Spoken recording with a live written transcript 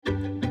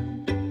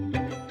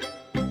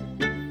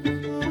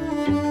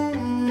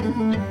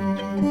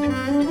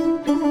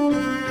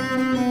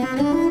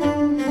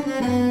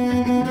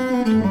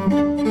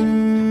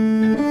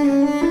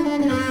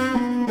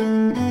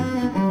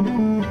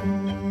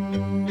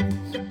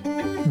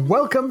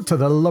Welcome to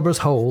The Lubber's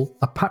Hole,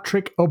 a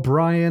Patrick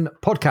O'Brien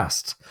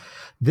podcast.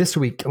 This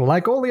week,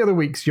 like all the other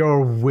weeks, you're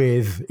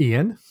with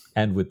Ian.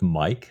 And with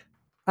Mike.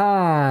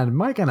 And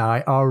Mike and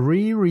I are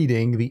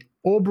rereading the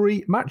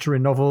Aubrey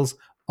Maturin novels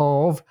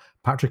of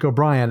Patrick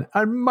O'Brien.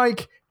 And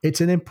Mike, it's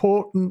an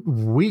important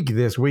week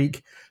this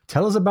week.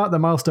 Tell us about the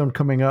milestone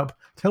coming up.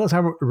 Tell us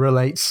how it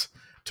relates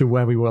to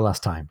where we were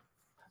last time.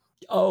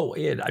 Oh,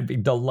 I'd be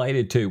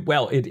delighted to.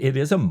 Well, it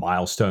is a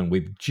milestone.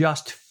 We've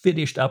just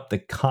finished up the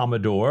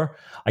Commodore,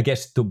 I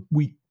guess the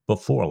week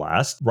before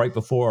last, right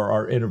before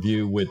our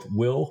interview with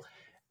Will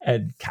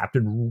and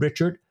Captain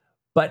Richard.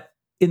 But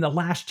in the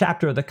last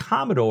chapter of the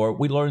Commodore,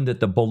 we learned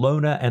that the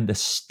Bellona and the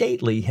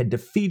Stately had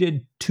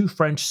defeated two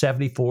French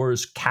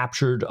 74s,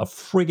 captured a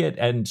frigate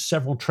and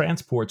several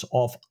transports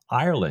off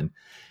Ireland.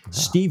 Wow.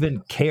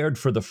 Stephen cared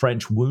for the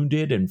French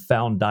wounded and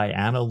found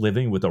Diana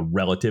living with a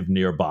relative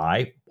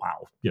nearby.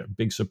 Wow,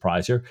 big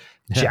surprise here.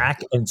 Yeah.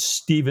 Jack and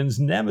Stephen's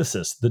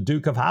nemesis, the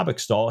Duke of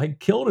Habextall, had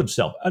killed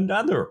himself.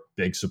 Another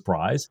big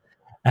surprise.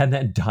 And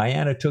then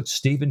Diana took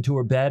Stephen to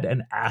her bed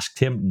and asked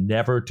him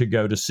never to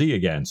go to sea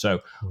again.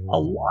 So a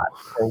lot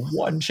for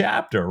one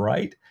chapter,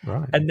 right?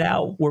 Right. And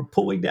now we're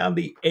pulling down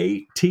the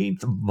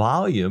 18th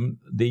volume,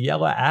 the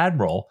Yellow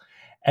Admiral.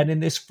 And in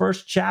this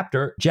first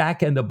chapter,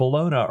 Jack and the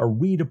Bellona are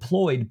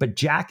redeployed, but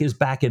Jack is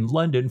back in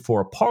London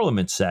for a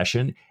parliament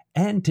session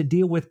and to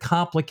deal with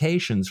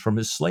complications from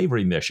his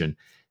slavery mission.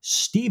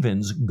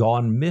 Stephen's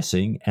gone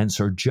missing, and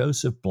Sir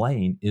Joseph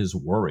Blaine is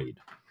worried.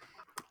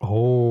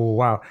 Oh,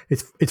 wow.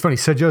 It's funny.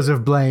 Sir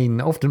Joseph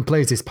Blaine often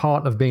plays this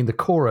part of being the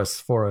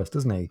chorus for us,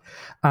 doesn't he?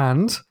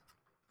 And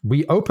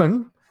we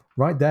open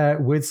right there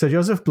with Sir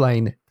Joseph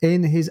Blaine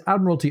in his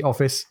Admiralty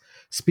office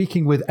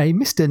speaking with a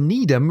Mr.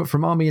 Needham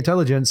from Army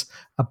Intelligence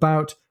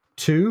about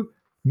two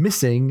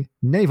missing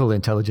naval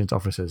intelligence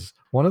officers.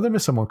 One of them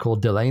is someone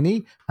called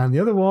Delaney, and the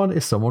other one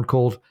is someone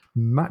called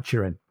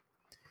Maturin.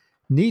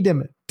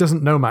 Needham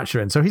doesn't know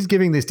Maturin, so he's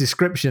giving this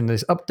description,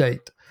 this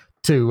update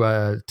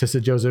to Sir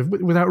Joseph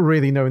without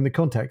really knowing the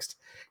context.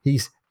 He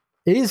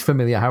is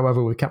familiar,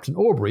 however, with Captain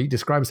Aubrey,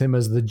 describes him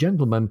as the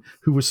gentleman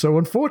who was so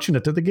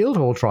unfortunate at the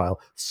Guildhall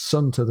trial,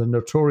 son to the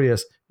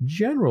notorious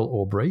General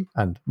Aubrey.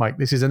 And Mike,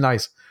 this is a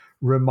nice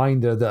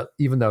reminder that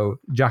even though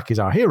Jack is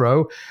our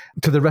hero,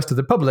 to the rest of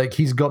the public,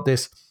 he's got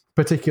this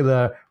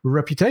particular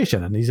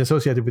reputation and he's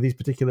associated with these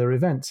particular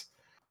events.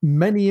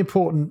 Many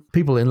important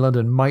people in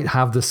London might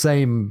have the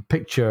same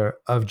picture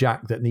of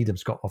Jack that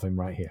Needham's got of him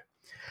right here.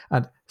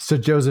 And Sir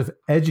Joseph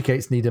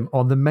educates Needham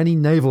on the many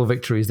naval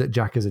victories that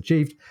Jack has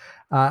achieved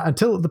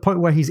until the point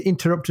where he's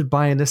interrupted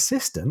by an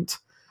assistant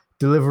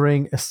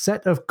delivering a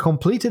set of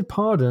completed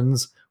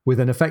pardons with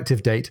an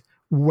effective date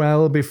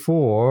well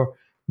before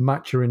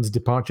Maturin's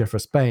departure for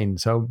Spain.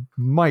 So,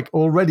 Mike,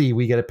 already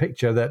we get a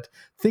picture that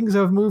things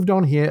have moved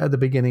on here at the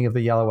beginning of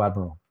the Yellow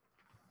Admiral.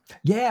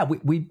 Yeah,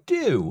 we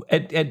do.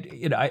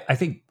 And I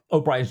think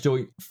O'Brien's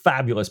doing a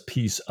fabulous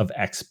piece of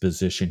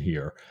exposition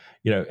here.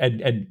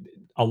 And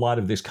a lot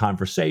of this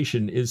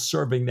conversation is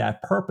serving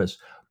that purpose.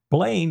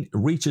 Blaine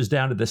reaches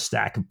down to the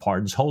stack of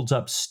pardons, holds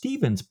up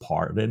Stephen's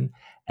pardon,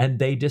 and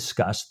they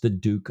discuss the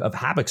Duke of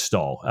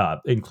Habextall,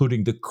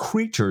 including the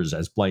creatures,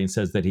 as Blaine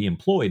says, that he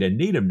employed. And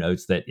Needham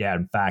notes that,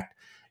 in fact,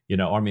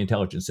 Army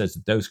Intelligence says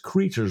that those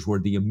creatures were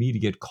the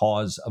immediate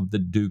cause of the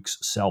Duke's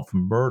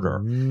self-murder.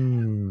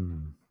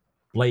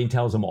 Blaine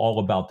tells him all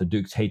about the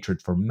Duke's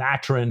hatred for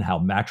Maturin, how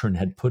Maturin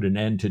had put an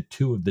end to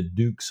two of the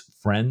Duke's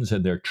friends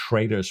and their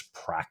traitorous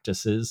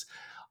practices.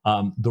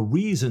 The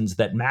reasons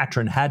that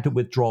Maturin had to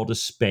withdraw to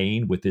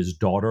Spain with his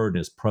daughter and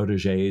his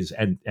proteges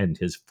and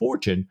his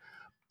fortune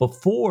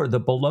before the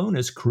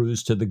Bellona's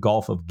cruise to the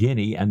Gulf of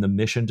Guinea and the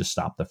mission to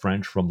stop the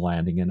French from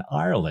landing in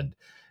Ireland.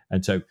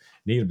 And so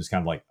Needham is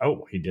kind of like,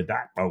 oh, he did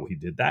that. Oh, he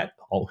did that.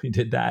 Oh, he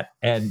did that.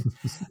 And,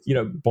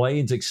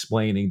 Blaine's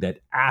explaining that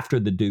after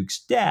the Duke's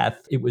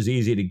death, it was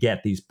easy to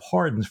get these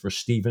pardons for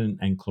Stephen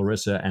and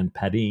Clarissa and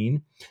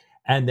Padine,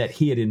 and that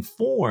he had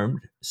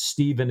informed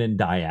Stephen and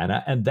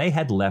Diana, and they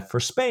had left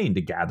for Spain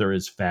to gather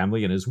his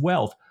family and his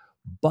wealth.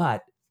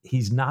 But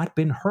he's not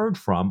been heard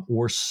from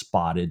or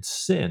spotted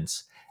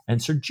since.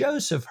 And Sir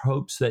Joseph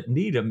hopes that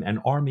Needham and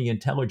Army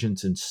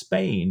Intelligence in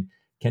Spain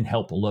can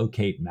help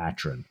locate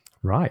Maturin.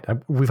 Right.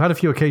 We've had a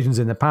few occasions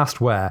in the past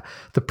where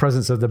the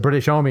presence of the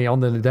British Army on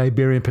the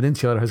Iberian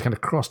Peninsula has kind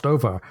of crossed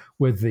over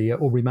with the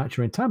Aubrey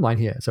Maturin timeline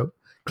here. So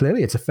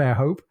clearly it's a fair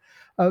hope.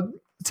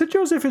 Sir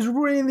Joseph is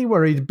really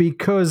worried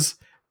because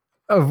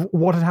of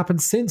what had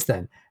happened since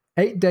then.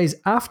 8 days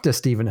after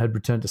Stephen had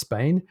returned to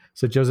Spain,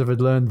 Sir Joseph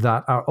had learned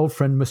that our old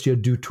friend Monsieur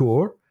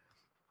Dutour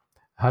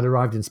had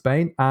arrived in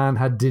Spain and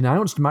had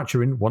denounced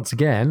Maturin once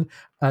again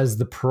as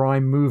the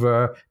prime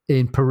mover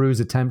in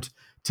Peru's attempt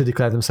to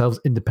declare themselves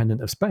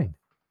independent of Spain.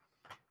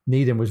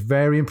 Needham was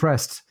very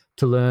impressed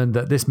to learn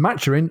that this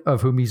Maturin,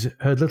 of whom he's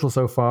heard little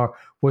so far,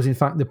 was in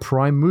fact the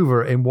prime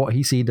mover in what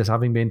he sees as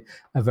having been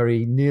a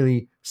very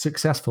nearly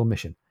successful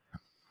mission.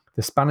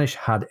 The Spanish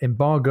had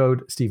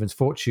embargoed Stephen's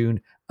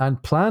fortune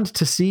and planned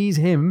to seize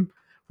him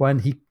when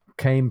he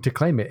came to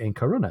claim it in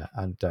Corunna.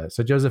 And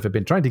Sir Joseph had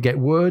been trying to get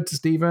word to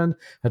Stephen,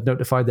 had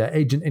notified their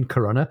agent in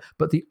Corunna,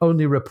 but the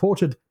only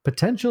reported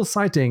potential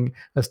sighting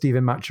of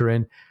Stephen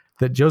Maturin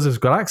that Joseph's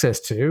got access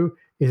to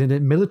is a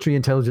military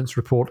intelligence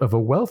report of a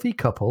wealthy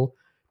couple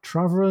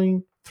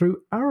traveling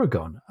through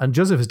Aragon. And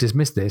Joseph has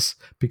dismissed this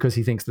because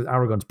he thinks that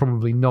Aragon's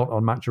probably not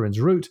on Maturin's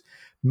route.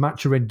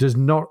 Maturin does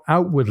not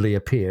outwardly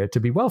appear to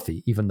be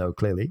wealthy, even though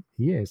clearly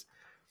he is.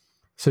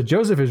 So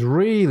Joseph is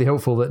really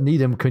hopeful that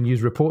Needham can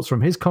use reports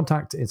from his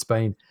contact in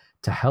Spain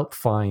to help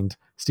find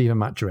Stephen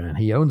Maturin. And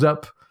he owns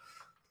up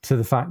to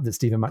the fact that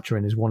Stephen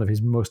Maturin is one of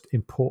his most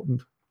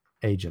important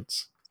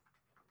agents.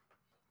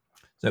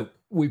 So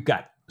we've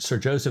got Sir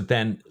Joseph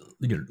then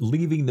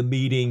leaving the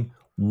meeting,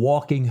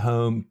 walking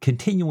home,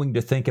 continuing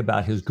to think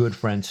about his good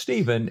friend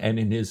Stephen, and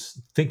in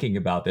his thinking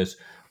about this,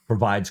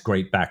 provides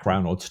great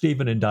background on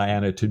Stephen and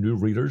Diana to new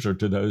readers or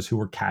to those who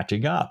are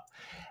catching up.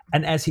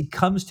 And as he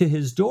comes to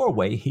his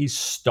doorway, he's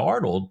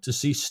startled to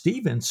see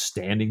Stephen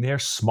standing there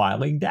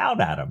smiling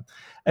down at him.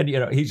 And,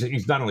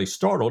 he's not only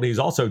startled, he's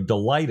also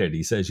delighted.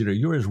 He says,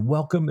 you're as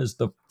welcome as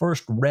the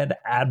first Red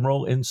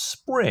Admiral in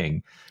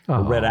spring.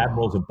 The Red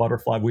Admiral is a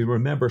butterfly. We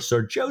remember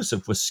Sir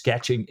Joseph was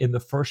sketching in the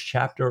first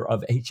chapter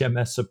of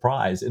HMS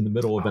Surprise in the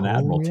middle of an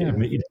Admiralty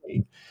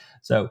meeting.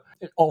 So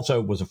it also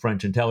was a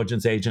French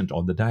intelligence agent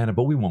on the Diana,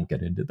 but we won't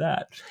get into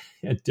that.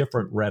 A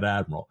different Red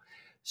Admiral.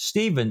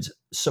 Stephen's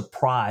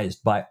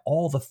surprised by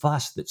all the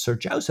fuss that Sir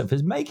Joseph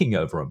is making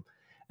over him.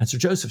 And Sir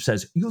Joseph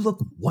says, you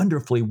look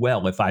wonderfully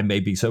well, if I may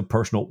be so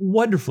personal,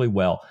 wonderfully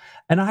well.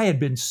 And I had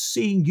been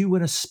seeing you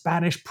in a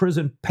Spanish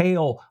prison,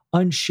 pale,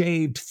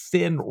 unshaved,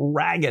 thin,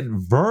 ragged,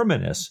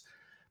 verminous.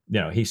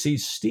 He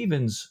sees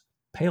Stephen's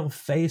pale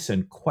face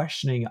and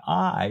questioning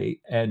eye.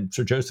 And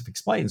Sir Joseph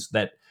explains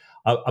that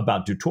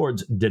about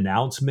Dutour's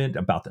denouncement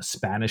about the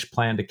Spanish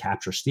plan to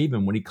capture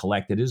Stephen when he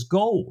collected his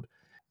gold.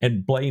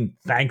 And Blaine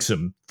thanks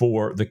him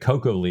for the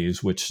cocoa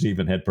leaves, which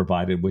Stephen had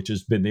provided, which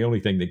has been the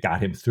only thing that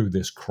got him through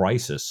this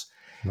crisis.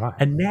 Right.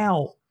 And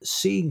now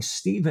seeing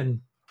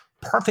Stephen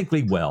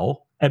perfectly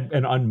well and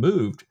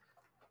unmoved,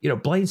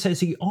 Blaine says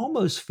he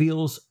almost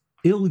feels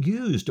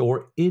ill-used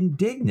or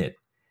indignant.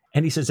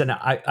 And he says, and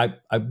I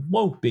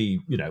won't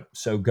be,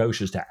 so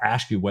gauche as to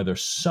ask you whether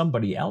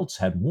somebody else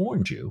had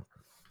warned you.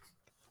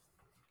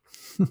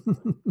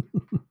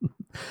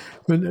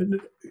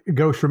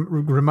 Ghost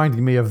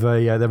reminding me of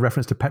the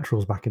reference to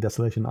petrels back in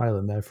Desolation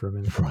Island there for a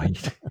minute.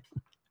 Right.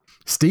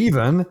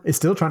 Stephen is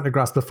still trying to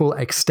grasp the full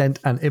extent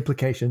and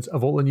implications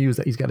of all the news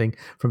that he's getting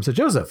from Sir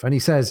Joseph. And he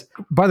says,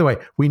 by the way,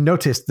 we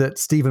noticed that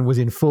Stephen was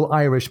in full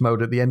Irish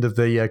mode at the end of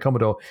the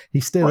Commodore.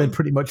 He's still in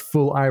pretty much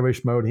full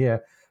Irish mode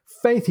here.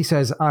 Faith, he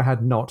says, I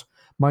had not.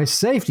 My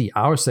safety,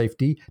 our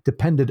safety,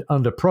 depended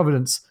under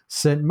Providence,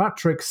 St.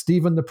 Matrix,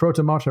 Stephen the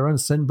Protomartyr, and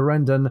St.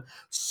 Brendan,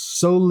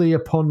 solely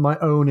upon my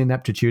own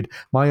ineptitude,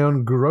 my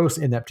own gross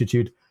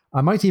ineptitude.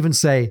 I might even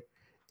say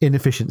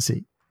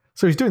inefficiency.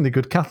 So he's doing the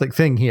good Catholic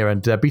thing here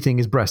and beating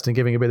his breast and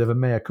giving a bit of a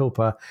mea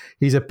culpa.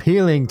 He's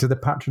appealing to the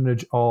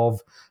patronage of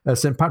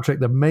St.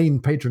 Patrick, the main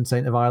patron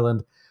saint of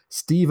Ireland,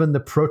 Stephen the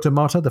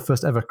Protomartyr, the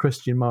first ever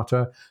Christian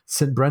martyr,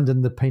 St.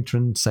 Brendan, the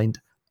patron saint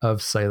of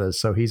sailors.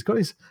 So he's got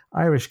his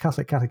Irish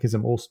Catholic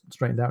catechism all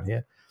straightened out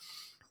here.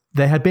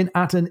 They had been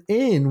at an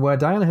inn where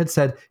Diana had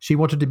said she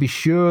wanted to be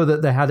sure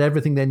that they had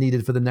everything they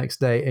needed for the next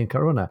day in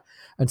Corunna.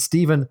 And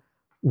Stephen,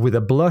 with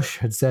a blush,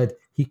 had said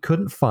he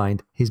couldn't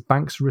find his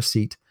bank's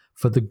receipt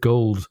for the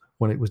gold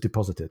when it was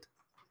deposited.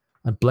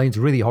 And Blaine's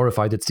really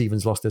horrified that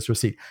Stephen's lost this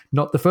receipt.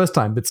 Not the first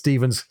time, but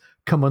Stephen's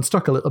come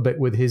unstuck a little bit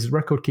with his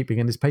record keeping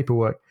and his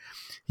paperwork.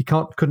 He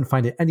couldn't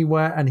find it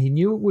anywhere, and he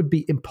knew it would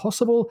be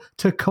impossible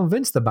to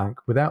convince the bank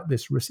without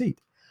this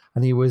receipt.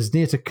 And he was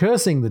near to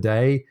cursing the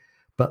day,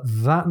 but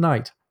that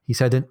night, he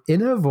said, an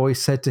inner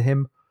voice said to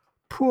him,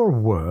 poor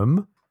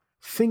worm,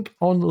 think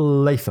on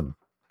Latham.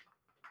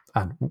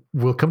 And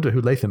we'll come to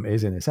who Latham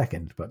is in a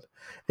second, but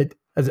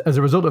as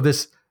a result of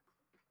this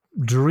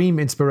dream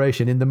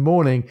inspiration, in the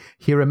morning,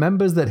 he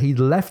remembers that he'd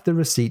left the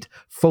receipt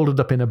folded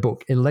up in a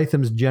book in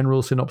Latham's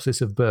General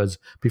Synopsis of Birds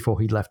before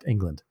he left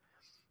England.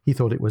 He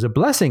thought it was a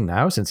blessing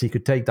now, since he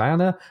could take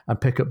Diana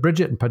and pick up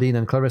Bridget and Padine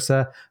and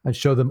Clarissa and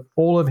show them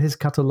all of his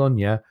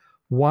Catalonia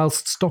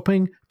whilst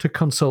stopping to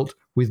consult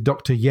with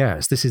Dr.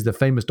 Yers. This is the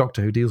famous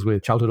doctor who deals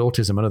with childhood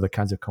autism and other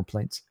kinds of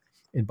complaints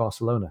in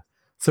Barcelona.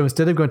 So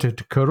instead of going to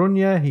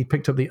Coruña, he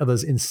picked up the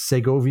others in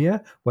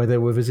Segovia, where they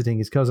were visiting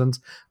his cousins,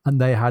 and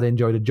they had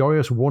enjoyed a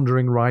joyous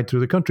wandering ride through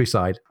the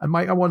countryside. And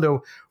Mike, I wonder,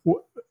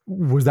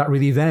 was that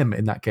really them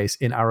in that case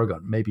in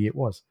Aragon? Maybe it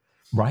was.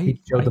 Right.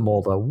 He showed them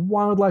all the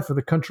wildlife of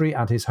the country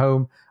and his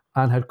home,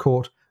 and had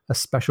caught a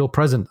special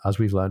present, as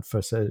we've learned,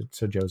 for Sir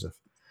Joseph.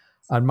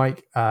 And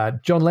Mike,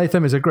 John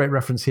Latham is a great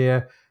reference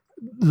here.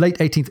 Late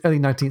 18th, early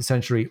 19th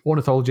century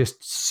ornithologist,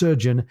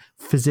 surgeon,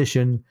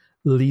 physician,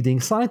 leading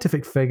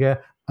scientific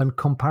figure, and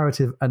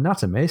comparative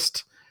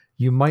anatomist.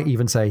 You might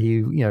even say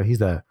he's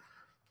the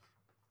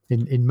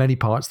in many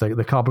parts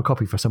the carbon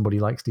copy for somebody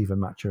like Stephen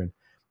Maturin.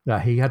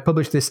 He had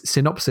published this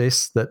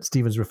synopsis that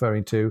Stephen's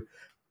referring to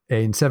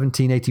in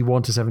 1781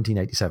 to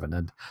 1787.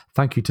 And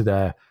thank you to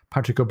their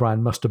Patrick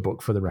O'Brien muster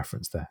book for the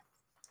reference there.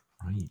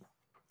 Right.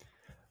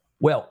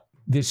 Well,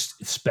 this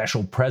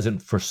special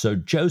present for Sir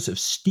Joseph,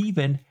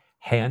 Stephen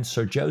hands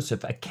Sir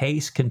Joseph a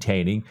case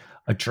containing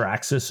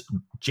Atraxis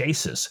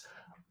jacis,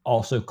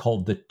 also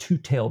called the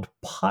two-tailed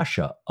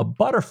pasha, a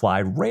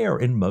butterfly rare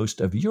in most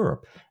of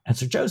Europe. And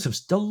Sir Joseph's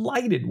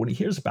delighted when he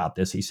hears about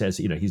this. He says,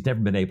 he's never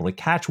been able to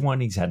catch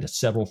one. He's had to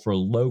settle for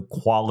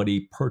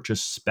low-quality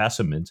purchased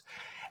specimens.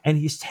 And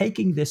he's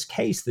taking this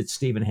case that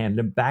Stephen handed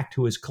him back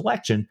to his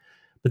collection.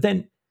 But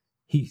then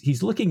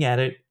he's looking at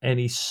it and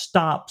he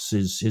stops.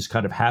 His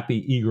kind of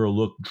happy, eager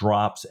look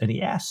drops. And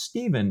he asks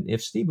Stephen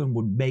if Stephen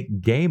would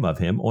make game of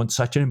him on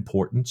such an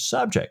important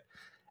subject.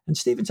 And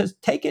Stephen says,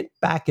 take it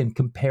back and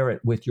compare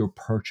it with your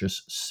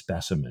purchase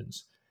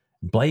specimens.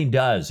 Blaine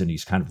does, and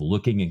he's kind of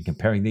looking and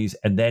comparing these.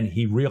 And then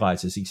he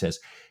realizes, he says,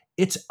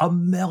 it's a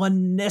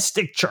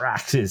melanistic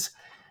Charaxes.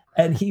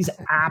 And he's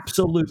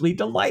absolutely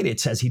delighted.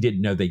 Says he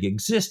didn't know they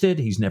existed.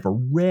 He's never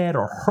read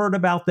or heard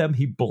about them.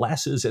 He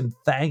blesses and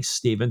thanks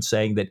Stephen,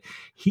 saying that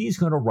he's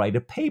going to write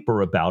a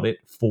paper about it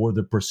for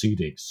the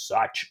proceedings.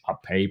 Such a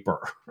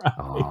paper.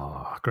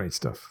 Oh, great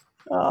stuff.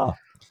 Oh.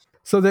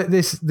 So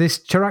this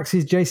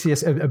Charaxis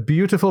jacis, a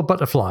beautiful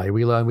butterfly,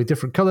 we learn, with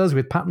different colors,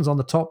 with patterns on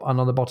the top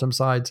and on the bottom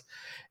sides.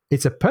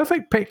 It's a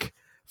perfect pick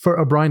for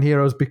O'Brien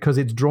heroes because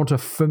it's drawn to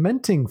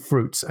fermenting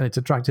fruits and it's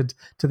attracted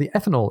to the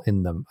ethanol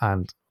in them.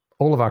 And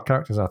all of our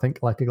characters, I think,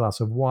 like a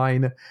glass of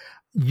wine.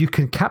 You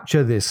can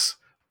capture this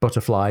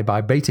butterfly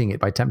by baiting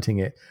it, by tempting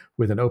it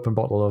with an open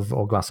bottle of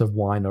or glass of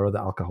wine or other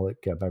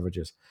alcoholic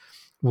beverages.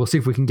 We'll see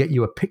if we can get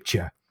you a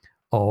picture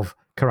of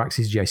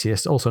Charaxis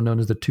jacis, also known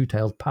as the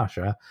two-tailed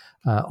pasha,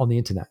 on the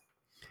internet.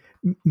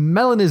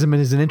 Melanism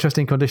is an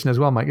interesting condition as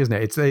well, Mike, isn't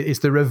it? It's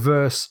the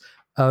reverse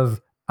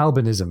of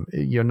albinism.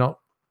 You're not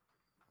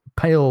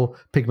pale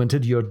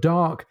pigmented, you're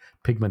dark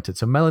pigmented.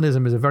 So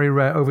melanism is a very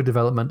rare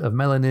overdevelopment of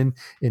melanin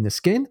in the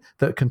skin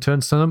that can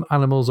turn some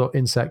animals or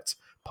insects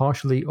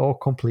partially or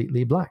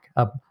completely black.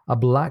 A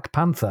black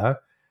panther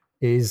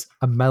is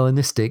a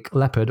melanistic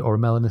leopard or a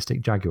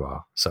melanistic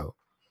jaguar. So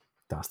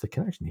that's the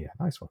connection here.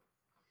 Nice one.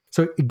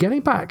 So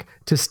getting back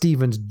to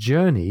Stephen's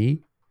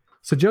journey,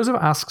 Sir Joseph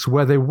asks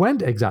where they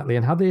went exactly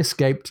and how they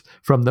escaped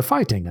from the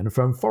fighting and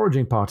from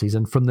foraging parties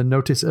and from the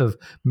notice of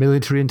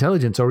military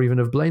intelligence or even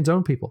of Blaine's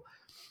own people.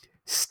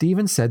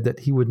 Stephen said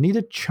that he would need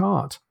a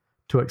chart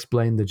to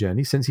explain the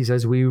journey, since he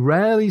says we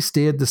rarely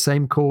steered the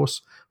same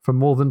course for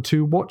more than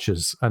 2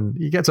 watches. And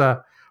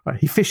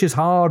he fishes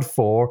hard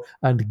for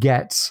and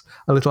gets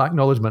a little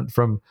acknowledgement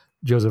from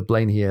Joseph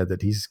Blaine here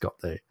that he's got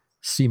the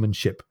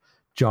seamanship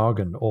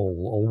jargon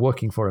all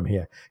working for him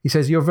here. He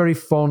says, you're very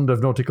fond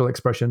of nautical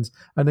expressions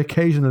and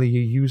occasionally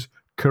you use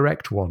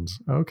correct ones.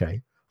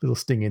 Okay, little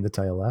sting in the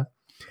tail there.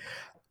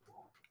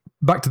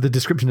 Back to the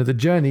description of the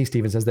journey,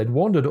 Stephen says they'd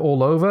wandered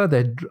all over.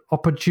 They'd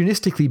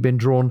opportunistically been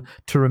drawn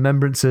to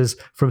remembrances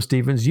from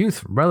Stephen's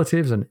youth, from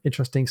relatives and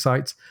interesting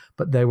sights,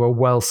 but they were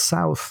well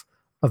south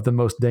of the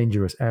most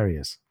dangerous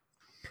areas.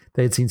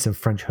 They had seen some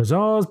French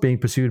hussars being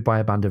pursued by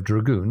a band of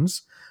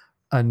dragoons,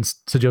 and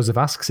Sir Joseph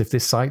asks if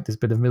this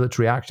bit of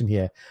military action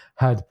here,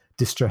 had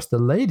distressed the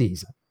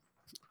ladies.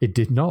 It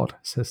did not,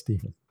 says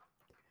Stephen.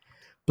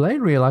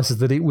 Blaine realizes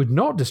that it would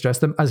not distress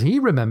them, as he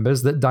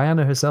remembers that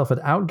Diana herself had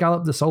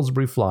outgalloped the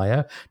Salisbury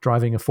Flyer,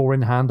 driving a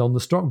 4-in-hand on the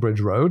Stockbridge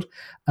Road,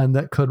 and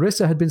that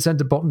Clarissa had been sent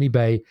to Botany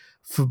Bay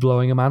for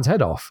blowing a man's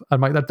head off.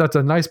 And Mike, that's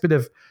a nice bit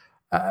of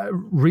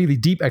really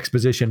deep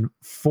exposition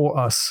for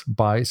us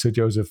by Sir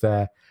Joseph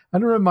there,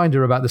 and a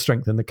reminder about the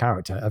strength and the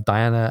character of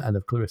Diana and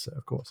of Clarissa,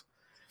 of course.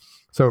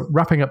 So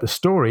wrapping up the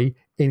story,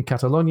 in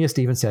Catalonia,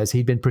 Stephen says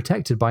he'd been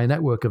protected by a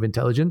network of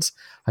intelligence,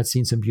 had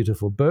seen some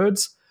beautiful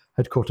birds,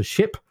 had caught a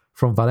ship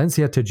from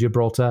Valencia to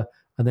Gibraltar,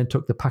 and then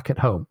took the packet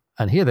home.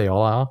 And here they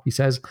all are, he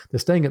says. They're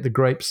staying at the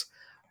Grapes.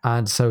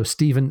 And so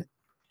Stephen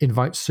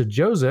invites Sir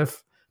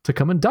Joseph to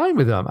come and dine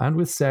with them, and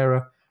with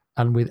Sarah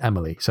and with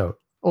Emily. So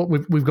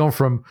we've gone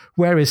from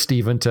where is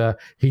Stephen to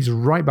he's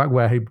right back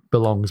where he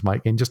belongs,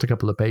 Mike, in just a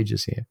couple of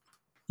pages here.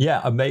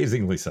 Yeah,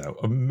 amazingly so.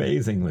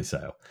 Amazingly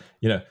so.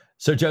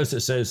 Sir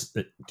Joseph says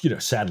that,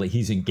 sadly,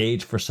 he's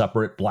engaged for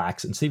supper at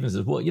Black's. And Stephen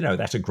says, well,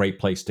 that's a great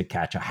place to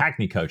catch a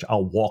hackney coach.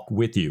 I'll walk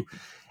with you.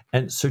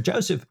 And Sir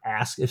Joseph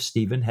asks if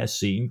Stephen has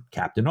seen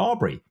Captain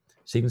Aubrey.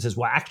 Stephen says,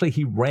 well, actually,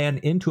 he ran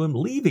into him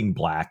leaving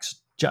Black's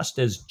just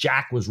as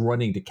Jack was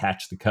running to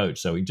catch the coach.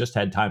 So he just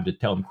had time to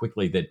tell him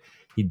quickly that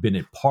he'd been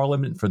at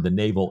Parliament for the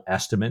naval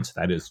estimates.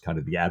 That is kind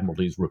of the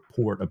Admiralty's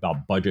report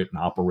about budget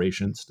and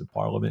operations to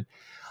Parliament.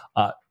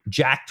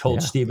 Jack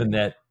told Stephen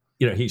that,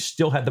 he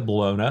still had the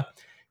Bellona.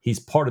 He's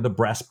part of the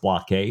Brest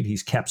blockade.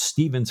 He's kept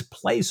Stephen's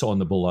place on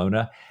the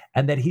Bellona,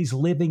 and that he's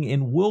living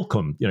in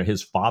Wilcombe,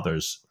 his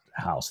father's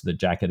house that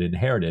Jack had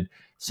inherited,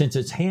 since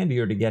it's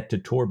handier to get to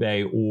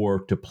Torbay or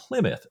to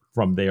Plymouth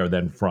from there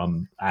than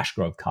from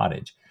Ashgrove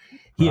Cottage.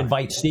 He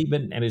invites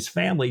Stephen and his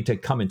family to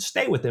come and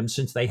stay with him,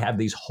 since they have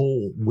these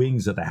whole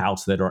wings of the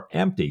house that are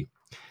empty.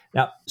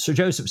 Now, Sir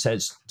Joseph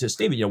says to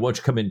Stephen, why don't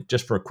you come in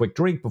just for a quick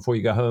drink before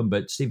you go home?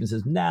 But Stephen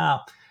says, nah,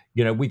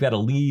 we've got to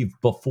leave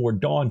before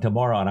dawn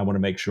tomorrow, and I want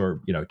to make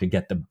sure, to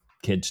get the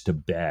kids to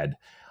bed.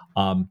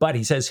 But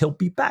he says he'll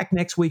be back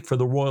next week for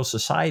the Royal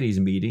Society's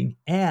meeting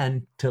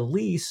and to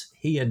lease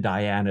he and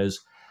Diana's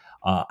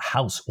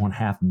house on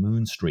Half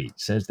Moon Street.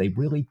 Says they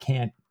really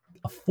can't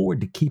afford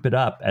to keep it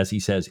up, as he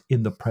says,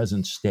 in the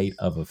present state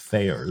of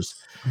affairs.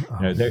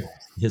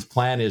 His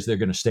plan is they're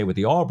going to stay with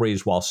the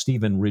Aubreys while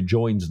Stephen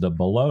rejoins the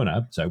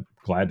Bellona. So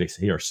glad to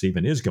hear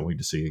Stephen is going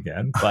to see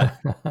again. But,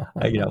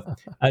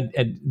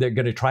 and they're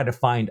going to try to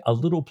find a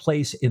little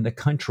place in the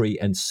country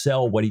and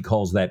sell what he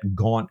calls that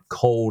gaunt,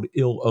 cold,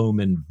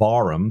 ill-omened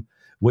Barham,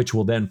 which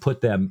will then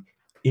put them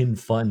in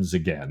funds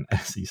again,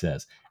 as he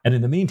says. And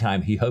in the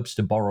meantime, he hopes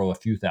to borrow a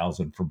few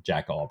thousand from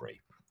Jack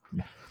Aubrey.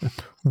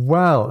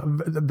 Well,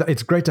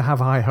 it's great to have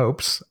high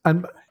hopes.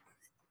 And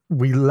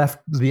we left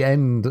the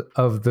end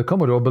of the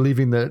Commodore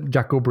believing that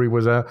Jack Aubrey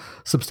was a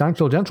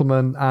substantial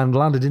gentleman and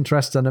landed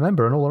interests and a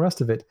member and all the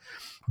rest of it.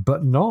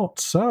 But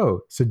not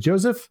so. Sir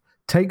Joseph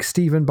takes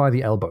Stephen by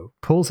the elbow,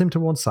 pulls him to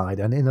one side,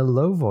 and in a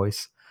low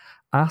voice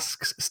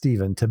asks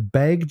Stephen to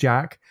beg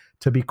Jack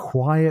to be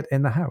quiet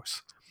in the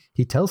house.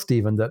 He tells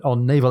Stephen that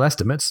on naval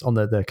estimates, on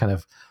the kind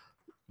of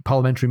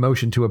parliamentary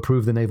motion to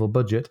approve the naval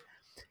budget,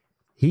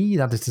 he,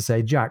 that is to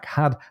say, Jack,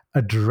 had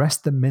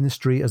addressed the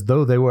ministry as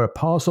though they were a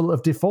parcel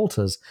of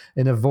defaulters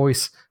in a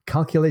voice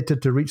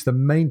calculated to reach the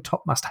main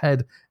topmast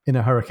head in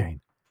a hurricane.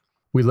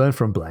 We learn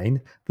from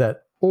Blaine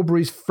that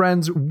Aubrey's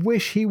friends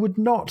wish he would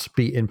not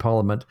be in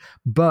Parliament,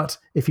 but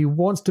if he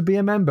wants to be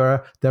a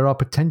member, there are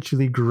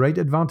potentially great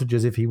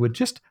advantages if he would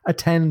just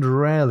attend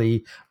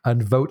rarely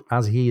and vote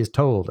as he is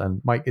told.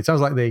 And Mike, it sounds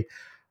like the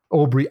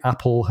Aubrey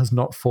apple has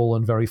not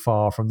fallen very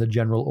far from the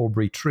General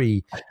Aubrey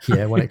tree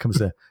here when it comes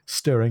to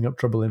stirring up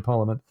trouble in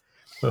Parliament.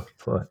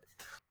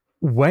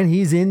 When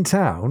he's in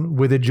town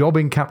with a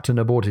jobbing captain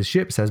aboard his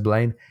ship, says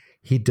Blaine,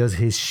 he does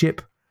his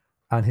ship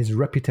and his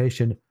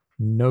reputation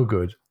no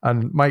good.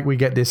 And Mike, we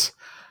get this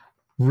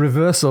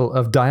reversal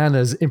of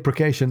Diana's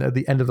imprecation at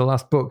the end of the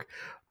last book.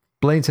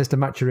 Blaine says to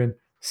Maturin,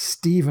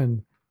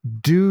 Stephen,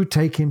 do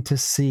take him to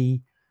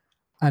sea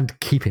and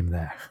keep him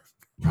there.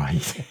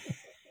 Right.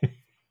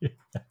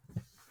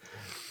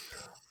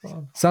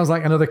 Sounds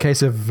like another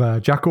case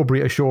of Jack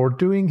Aubrey ashore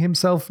doing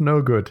himself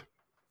no good.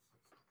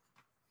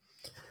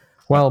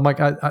 Well,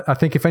 Mike, I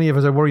think if any of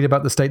us are worried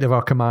about the state of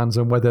our commands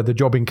and whether the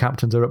jobbing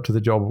captains are up to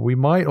the job, we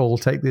might all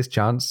take this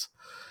chance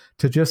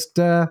to just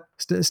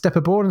step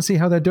aboard and see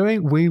how they're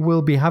doing. We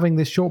will be having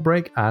this short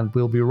break and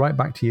we'll be right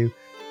back to you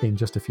in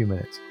just a few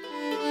minutes.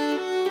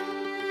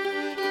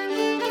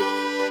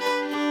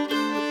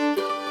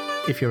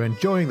 If you're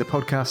enjoying the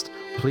podcast,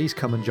 please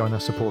come and join our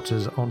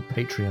supporters on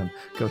Patreon.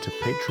 Go to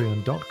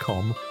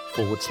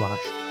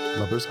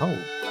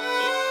patreon.com/LoversHole.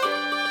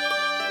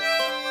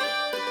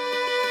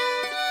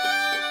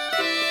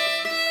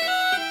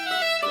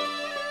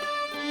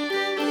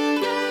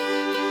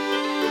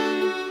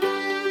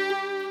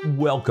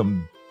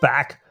 Welcome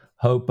back.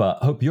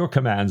 Hope your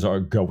commands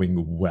are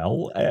going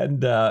well.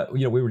 And,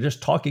 we were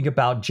just talking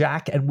about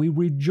Jack, and we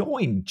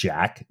rejoined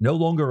Jack, no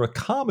longer a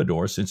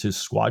Commodore since his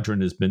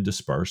squadron has been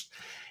dispersed.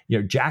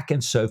 Jack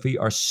and Sophie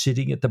are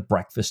sitting at the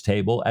breakfast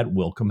table at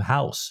Wilcombe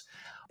House,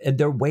 and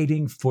they're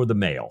waiting for the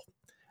mail.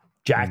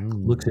 Jack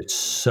looks at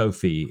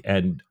Sophie,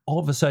 and all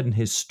of a sudden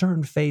his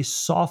stern face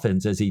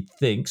softens as he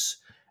thinks,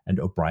 and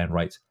O'Brien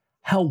writes,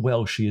 how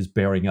well she is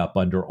bearing up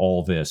under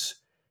all this.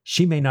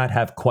 She may not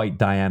have quite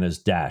Diana's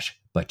dash,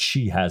 but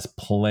she has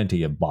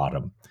plenty of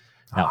bottom.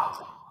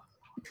 Now,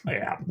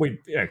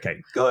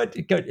 good,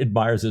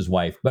 admires his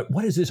wife. But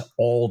what is this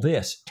all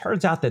this?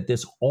 Turns out that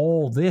this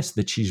all this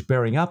that she's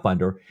bearing up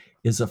under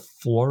is a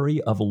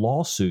flurry of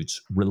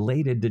lawsuits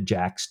related to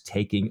Jack's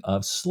taking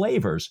of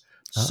slavers,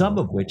 some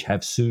of which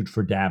have sued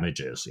for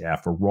damages,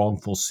 for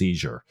wrongful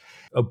seizure.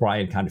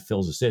 O'Brien kind of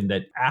fills us in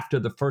that after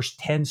the first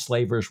 10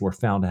 slavers were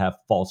found to have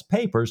false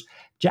papers,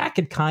 Jack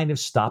had kind of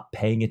stopped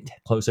paying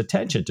close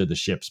attention to the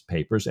ship's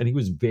papers, and he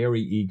was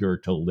very eager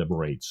to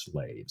liberate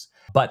slaves.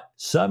 But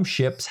some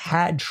ships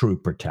had true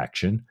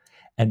protection,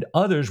 and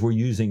others were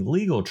using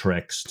legal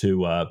tricks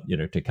to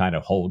kind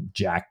of hold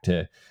Jack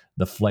to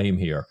the flame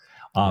here.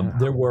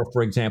 There were,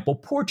 for example,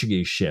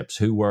 Portuguese ships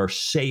who were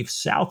safe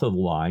south of the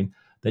line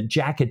that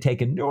Jack had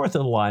taken north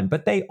of the line,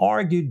 but they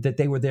argued that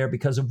they were there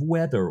because of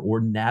weather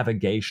or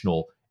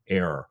navigational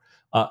error.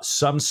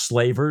 Some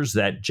slavers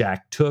that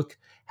Jack took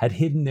had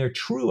hidden their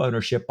true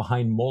ownership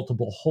behind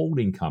multiple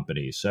holding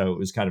companies. So it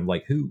was kind of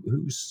like, who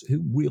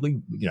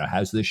really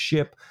has this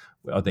ship?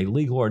 Are they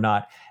legal or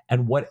not?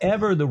 And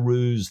whatever the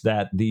ruse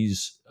that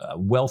these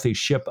wealthy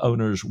ship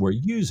owners were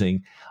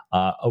using,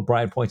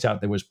 O'Brien points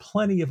out there was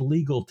plenty of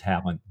legal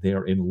talent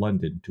there in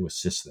London to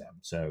assist them.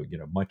 So,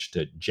 much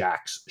to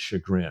Jack's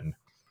chagrin.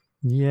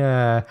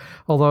 Yeah,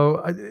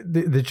 although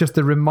just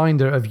the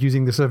reminder of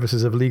using the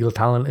services of legal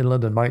talent in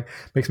London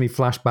makes me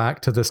flash back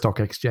to the stock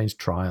exchange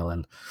trial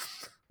and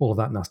all of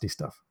that nasty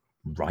stuff.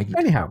 Right.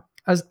 Anyhow,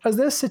 as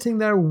they're sitting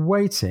there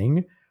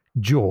waiting,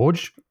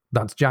 George,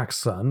 that's Jack's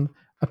son,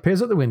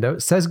 appears at the window,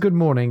 says good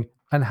morning,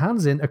 and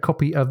hands in a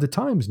copy of the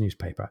Times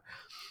newspaper.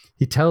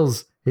 He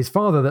tells his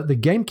father that the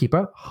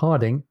gamekeeper,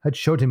 Harding, had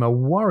showed him a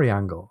worry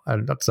angle.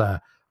 And that's a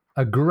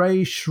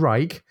grey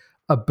shrike,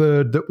 a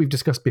bird that we've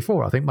discussed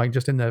before, I think, Mike,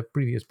 just in the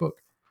previous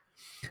book.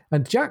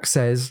 And Jack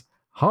says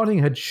Harding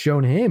had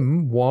shown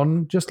him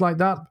one just like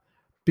that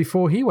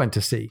before he went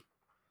to sea.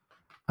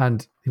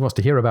 And he wants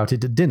to hear about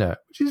it at dinner,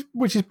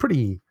 which is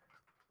pretty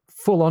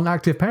full-on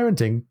active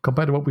parenting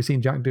compared to what we've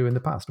seen Jack do in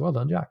the past. Well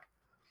done, Jack.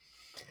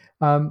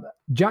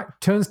 Jack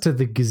turns to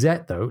the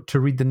Gazette, though, to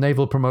read the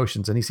naval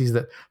promotions, and he sees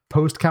that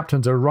post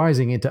captains are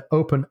rising into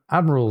open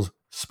admirals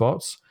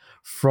spots,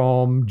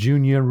 from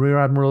junior rear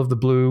admiral of the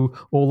blue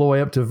all the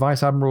way up to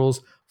vice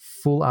admirals,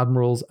 full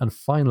admirals, and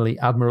finally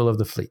admiral of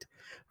the fleet.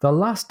 The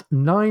last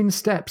 9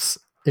 steps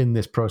in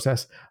this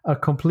process are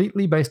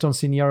completely based on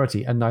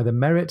seniority, and neither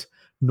merit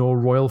nor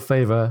royal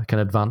favour can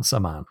advance a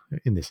man.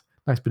 In this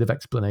nice bit of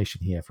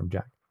explanation here from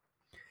Jack.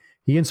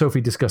 He and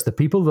Sophie discuss the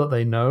people that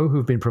they know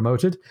who've been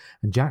promoted,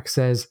 and Jack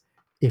says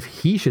if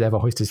he should ever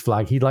hoist his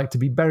flag, he'd like to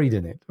be buried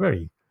in it.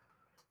 Very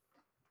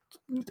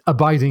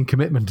abiding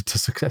commitment to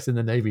success in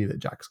the Navy that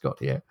Jack's got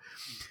here.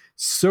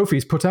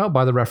 Sophie's put out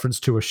by the reference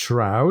to a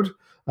shroud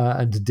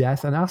and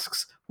death, and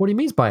asks what he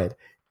means by it,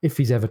 if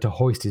he's ever to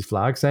hoist his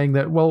flag, saying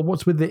that, well,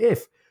 what's with the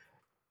if?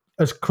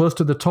 As close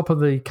to the top of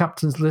the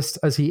captain's list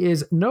as he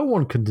is, no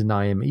one can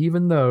deny him,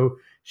 even though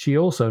she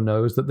also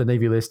knows that the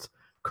Navy list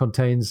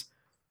contains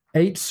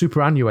 8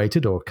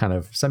 superannuated or kind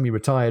of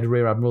semi-retired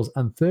rear admirals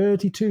and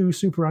 32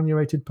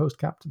 superannuated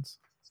post-captains.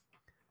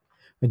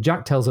 And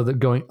Jack tells her that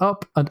going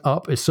up and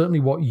up is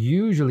certainly what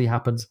usually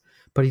happens,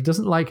 but he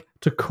doesn't like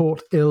to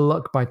court ill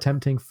luck by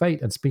tempting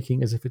fate and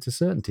speaking as if it's a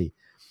certainty.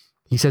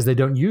 He says they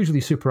don't usually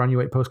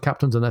superannuate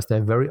post-captains unless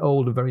they're very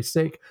old or very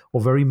sick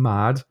or very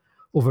mad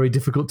or very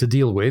difficult to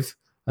deal with,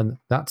 and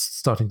that's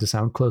starting to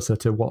sound closer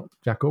to what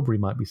Jack Aubrey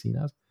might be seen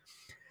as.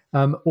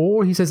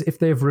 Or he says if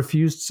they've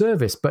refused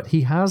service, but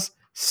he has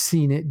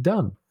seen it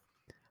done.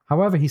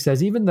 However, he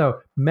says even though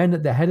men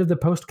at the head of the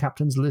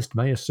post-captains list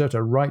may assert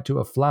a right to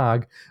a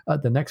flag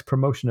at the next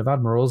promotion of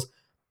admirals,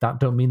 that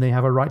don't mean they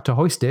have a right to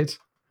hoist it,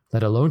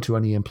 let alone to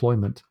any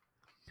employment.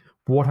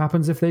 What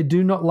happens if they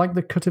do not like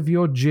the cut of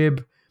your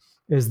jib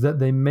is that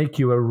they make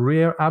you a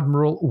rear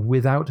admiral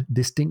without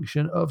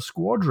distinction of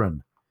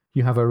squadron.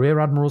 You have a rear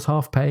admiral's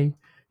half pay,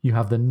 you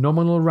have the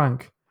nominal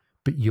rank,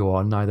 but you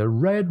are neither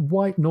red,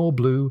 white, nor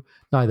blue,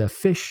 neither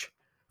fish,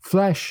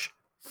 flesh,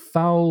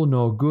 fowl,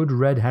 nor good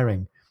red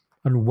herring.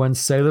 And when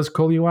sailors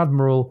call you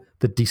admiral,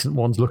 the decent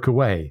ones look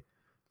away,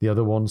 the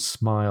other ones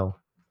smile.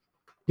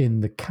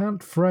 In the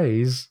cant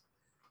phrase,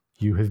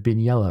 you have been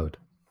yellowed.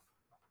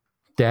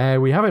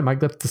 There we have it, Mike.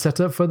 That's the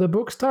setup for the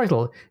book's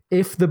title.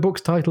 If the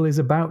book's title is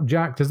about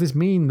Jack, does this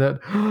mean that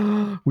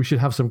we should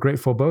have some great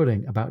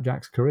foreboding about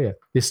Jack's career?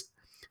 This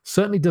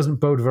certainly doesn't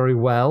bode very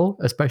well,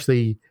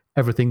 especially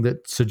everything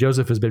that Sir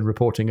Joseph has been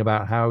reporting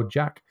about how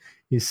Jack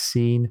is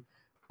seen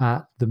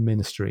at the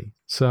ministry.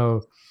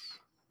 So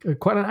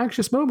quite an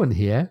anxious moment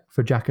here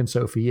for Jack and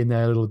Sophie in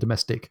their little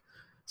domestic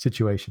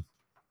situation.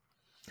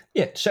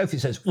 Yeah, Sophie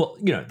says, well,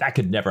 that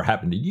could never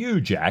happen to you,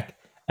 Jack.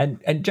 And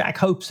Jack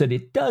hopes that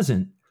it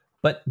doesn't.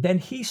 But then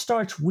he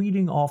starts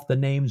reading off the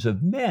names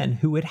of men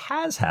who it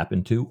has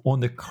happened to on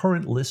the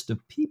current list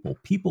of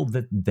people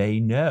that they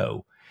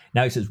know.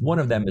 Now, he says one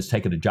of them has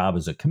taken a job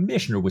as a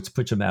commissioner, which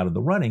puts him out of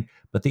the running,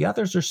 but the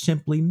others are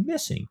simply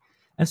missing.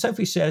 And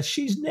Sophie says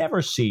she's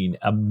never seen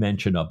a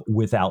mention of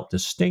without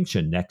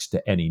distinction next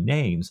to any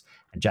names.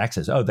 And Jack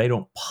says, oh, they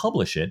don't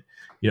publish it.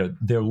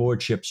 Their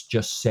lordships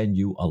just send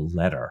you a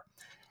letter.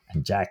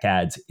 And Jack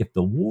adds, if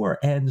the war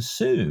ends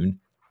soon,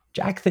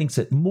 Jack thinks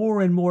that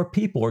more and more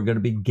people are going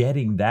to be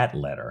getting that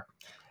letter.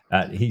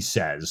 He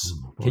says,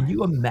 can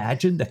you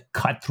imagine the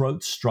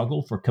cutthroat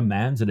struggle for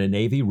commands in a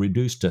Navy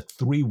reduced to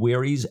 3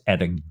 wherries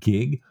and a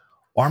gig?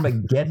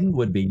 Armageddon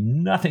would be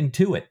nothing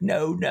to it.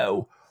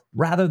 No.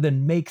 Rather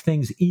than make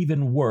things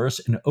even worse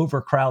and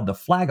overcrowd the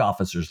flag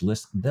officers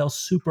list, they'll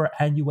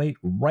superannuate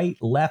right,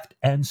 left,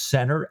 and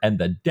center, and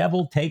the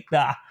devil take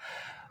the...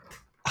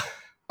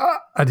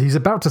 And he's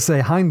about to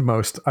say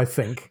hindmost, I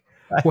think,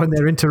 when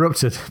they're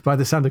interrupted by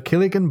the sound of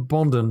Killick and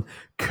Bondon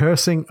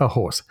cursing a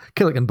horse.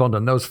 Killick and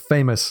Bondon, those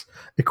famous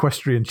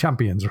equestrian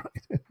champions,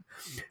 right?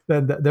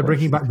 They're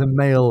bringing back the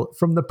mail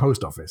from the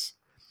post office.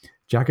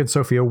 Jack and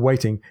Sophie are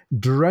waiting,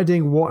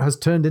 dreading what has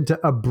turned into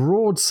a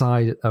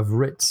broadside of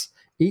writs,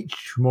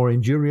 each more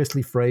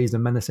injuriously phrased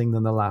and menacing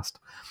than the last,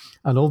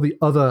 and all the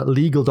other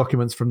legal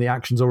documents from the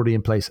actions already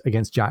in place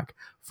against Jack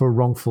for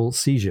wrongful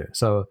seizure.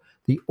 So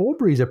the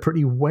Aubreys are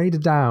pretty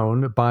weighed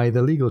down by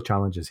the legal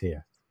challenges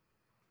here.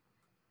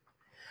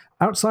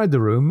 Outside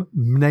the room,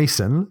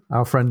 Mason,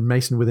 our friend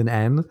Mason with an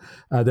N,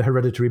 the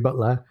hereditary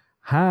butler,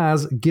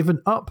 has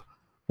given up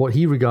what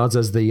he regards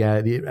as the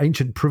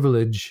ancient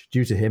privilege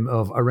due to him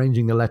of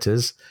arranging the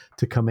letters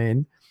to come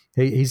in.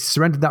 He's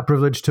surrendered that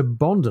privilege to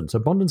Bondon. So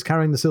Bondon's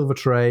carrying the silver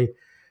tray.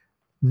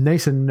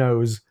 Mason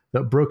knows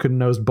that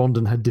broken-nosed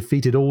Bondon had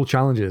defeated all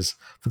challenges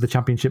for the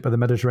championship of the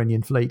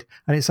Mediterranean fleet.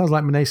 And it sounds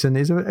like Mason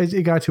is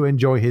a guy to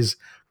enjoy his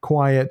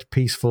quiet,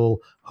 peaceful,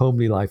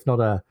 homely life,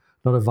 not a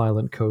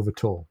violent cove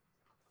at all.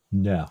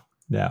 No.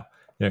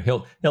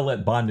 he'll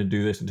let Bondon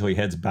do this until he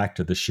heads back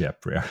to the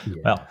ship. Yeah.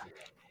 Well,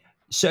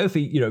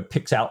 Sophie,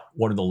 picks out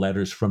one of the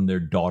letters from their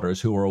daughters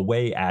who are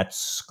away at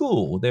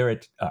school. They're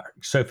at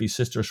Sophie's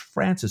sister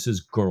Francis's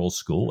girls'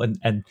 school,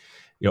 and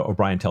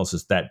O'Brien tells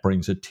us that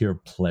brings a tear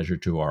of pleasure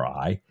to our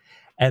eye.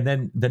 And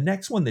then the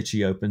next one that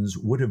she opens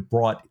would have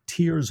brought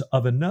tears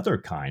of another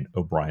kind,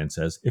 O'Brien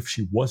says, if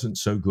she wasn't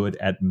so good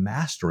at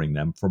mastering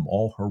them from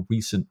all her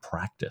recent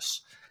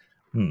practice.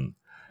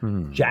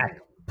 Jack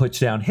puts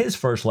down his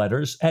first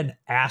letters and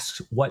asks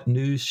what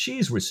news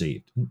she's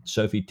received.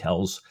 Sophie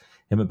tells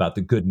him about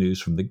the good news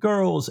from the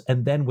girls,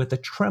 and then with a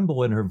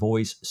tremble in her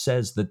voice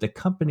says that the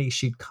company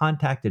she'd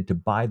contacted to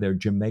buy their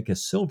Jamaica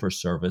silver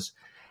service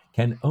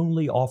can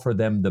only offer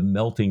them the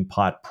melting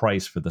pot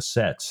price for the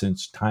set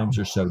since times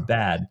are so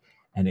bad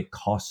and it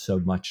costs so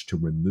much to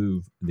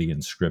remove the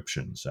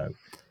inscription. So,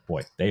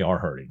 boy, they are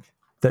hurting.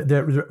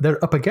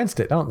 They're up against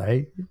it, aren't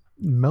they?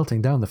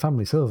 Melting down the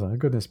family silver.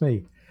 Goodness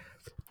me.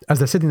 As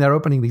they're sitting there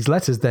opening these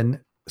letters,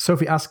 then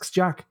Sophie asks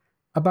Jack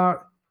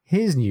about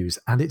his news,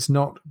 and it's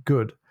not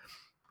good.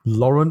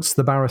 Lawrence,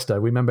 the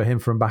barrister, we remember him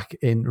from back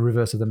in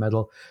Reverse of the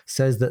Medal,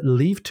 says that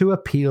leave to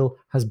appeal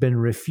has been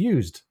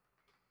refused.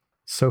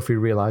 Sophie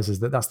realizes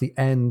that that's the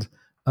end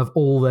of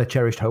all their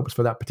cherished hopes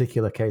for that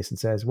particular case and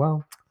says,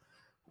 well,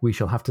 we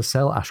shall have to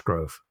sell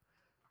Ashgrove.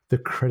 The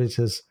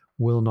creditors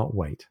will not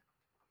wait.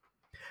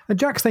 And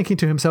Jack's thinking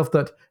to himself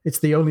that it's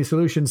the only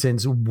solution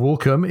since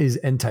Woolcombe is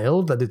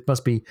entailed, that it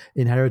must be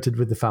inherited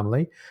with the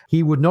family.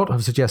 He would not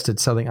have suggested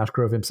selling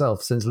Ashgrove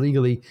himself, since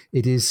legally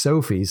it is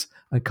Sophie's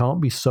and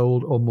can't be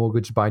sold or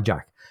mortgaged by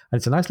Jack. And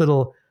it's a nice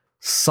little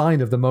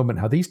sign of the moment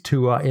how these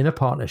two are in a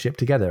partnership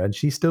together, and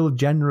she's still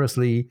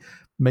generously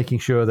making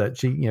sure that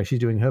she's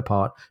doing her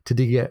part to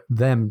get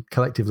them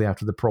collectively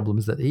out of the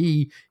problems that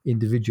he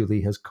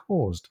individually has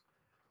caused.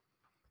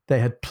 They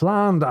had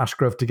planned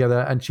Ashgrove together,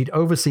 and she'd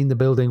overseen the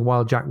building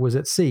while Jack was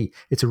at sea.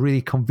 It's a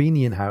really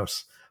convenient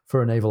house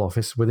for a naval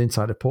office within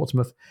inside of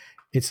Portsmouth.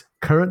 It's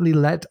currently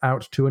let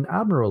out to an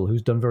admiral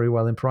who's done very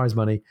well in prize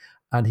money,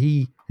 and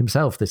he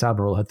himself, this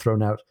admiral, had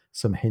thrown out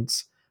some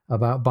hints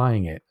about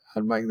buying it.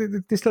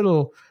 And this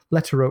little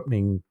letter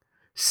opening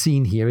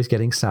scene here is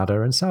getting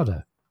sadder and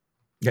sadder.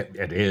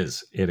 It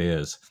is. It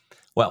is.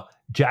 Well,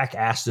 Jack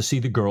asked to see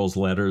the girls'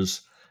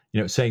 letters,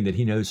 saying that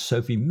he knows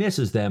Sophie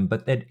misses them,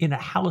 but that in a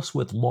house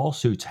with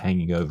lawsuits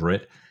hanging over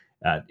it,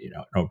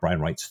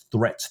 O'Brien writes,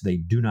 threats they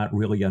do not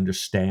really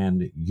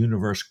understand,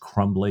 universe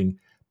crumbling,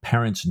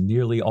 parents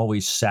nearly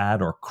always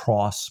sad or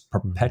cross,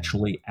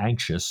 perpetually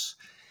anxious.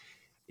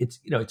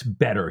 It's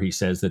better, he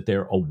says, that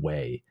they're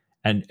away.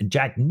 And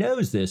Jack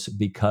knows this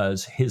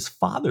because his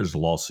father's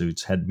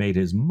lawsuits had made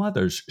his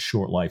mother's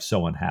short life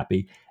so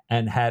unhappy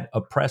and had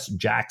oppressed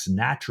Jack's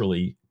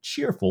naturally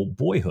cheerful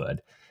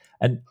boyhood.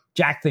 And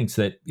Jack thinks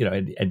that,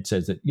 and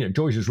says that,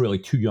 George is really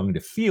too young to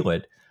feel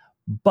it,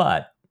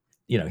 but,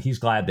 he's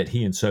glad that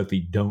he and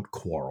Sophie don't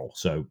quarrel.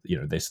 So,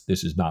 this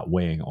is not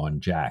weighing on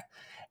Jack.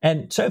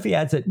 And Sophie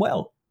adds that,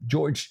 well,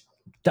 George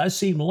does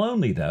seem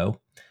lonely, though,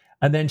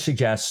 and then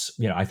suggests,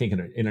 I think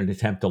in an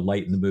attempt to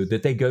lighten the mood,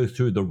 that they go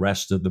through the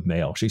rest of the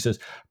mail. She says,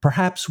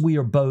 perhaps we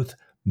are both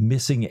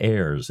missing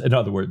heirs. In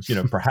other words,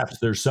 perhaps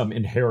there's some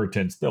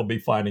inheritance they'll be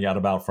finding out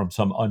about from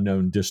some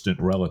unknown distant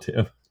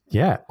relative.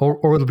 Yeah,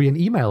 or it'll be an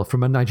email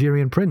from a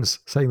Nigerian prince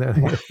saying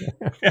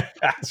that.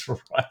 That's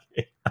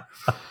right.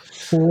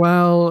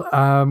 Well,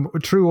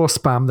 true or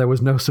spam, there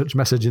was no such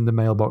message in the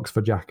mailbox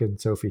for Jack and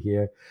Sophie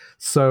here.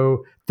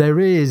 So there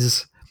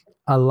is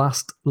a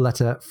last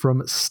letter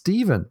from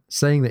Stephen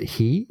saying that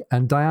he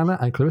and Diana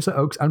and Clarissa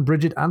Oakes and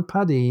Bridget and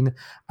Padine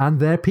and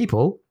their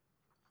people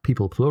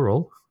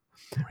plural,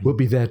 will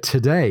be there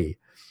today.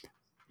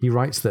 He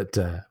writes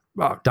that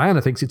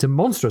Diana thinks it's a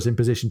monstrous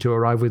imposition to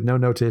arrive with no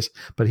notice,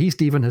 but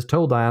Stephen, has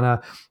told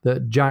Diana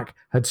that Jack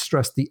had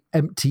stressed the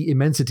empty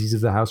immensities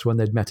of the house when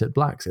they'd met at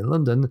Black's in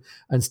London,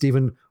 and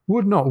Stephen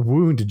would not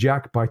wound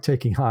Jack by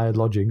taking hired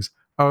lodgings.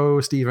 Oh,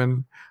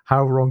 Stephen,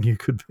 how wrong you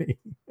could be.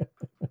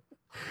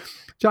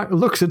 Jack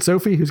looks at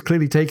Sophie, who's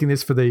clearly taking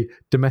this for the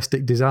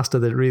domestic disaster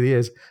that it really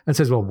is, and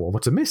says, well,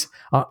 what's amiss?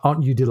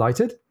 Aren't you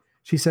delighted?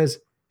 She says,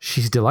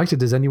 she's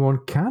delighted as anyone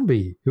can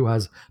be, who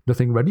has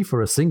nothing ready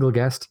for a single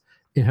guest,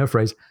 in her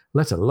phrase,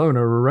 let alone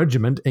a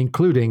regiment,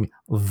 including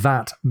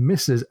that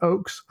Mrs.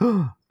 Oakes.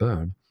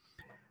 Burn.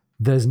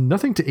 There's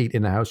nothing to eat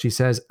in the house, she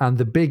says, and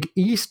the big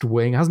east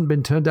wing hasn't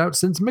been turned out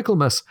since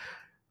Michaelmas.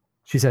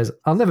 She says,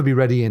 I'll never be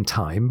ready in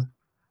time,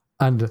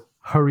 and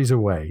hurries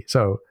away.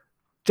 So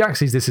Jack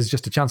sees this as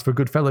just a chance for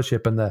good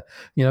fellowship and the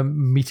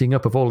meeting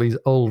up of all these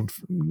old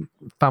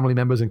family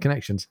members and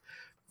connections.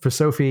 For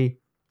Sophie,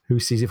 who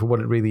sees it for what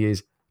it really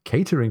is,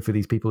 catering for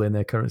these people in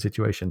their current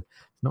situation,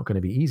 it's not going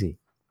to be easy.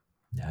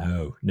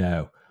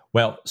 No.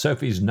 Well,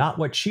 Sophie's not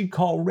what she'd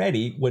call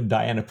ready when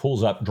Diana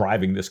pulls up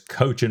driving this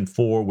coach and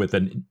four with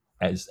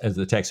as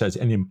the text says,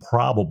 an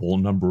improbable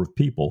number of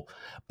people.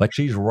 But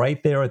she's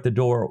right there at the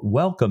door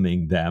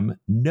welcoming them,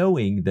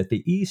 knowing that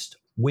the East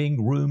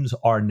wing rooms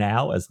are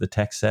now, as the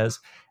text says,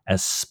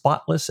 as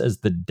spotless as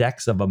the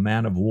decks of a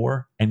man of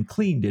war and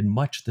cleaned in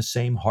much the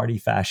same hearty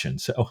fashion.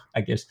 So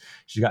I guess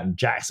she's gotten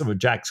some of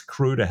Jack's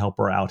crew to help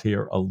her out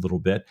here a little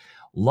bit.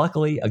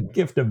 Luckily, a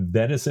gift of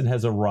venison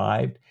has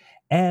arrived,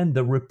 and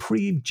the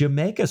Reprieve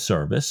Jamaica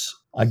service,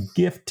 a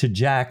gift to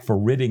Jack for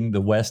ridding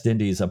the West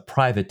Indies of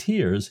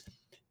privateers,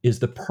 is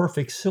the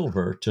perfect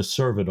silver to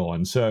serve it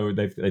on. So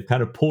they've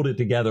kind of pulled it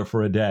together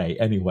for a day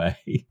anyway.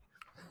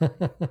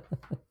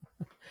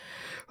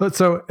 But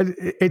so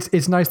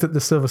it's nice that the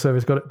Silver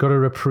Service got a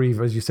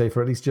reprieve, as you say,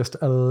 for at least just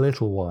a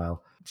little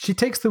while. She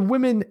takes the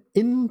women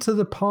into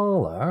the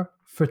parlour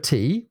for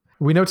tea.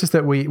 We notice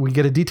that we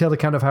get a detailed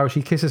account of how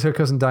she kisses her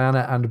cousin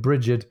Diana and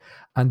Bridget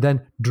and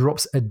then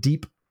drops a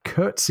deep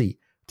curtsy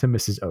to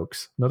Mrs.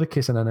 Oakes. Not a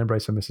kiss and an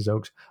embrace for Mrs.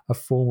 Oakes, a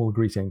formal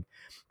greeting.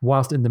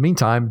 Whilst in the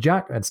meantime,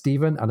 Jack and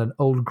Stephen and an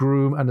old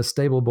groom and a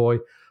stable boy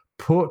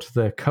put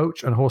the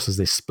coach and horses,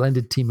 this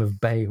splendid team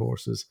of bay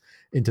horses,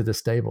 into the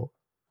stable.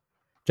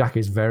 Jack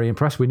is very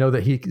impressed. We know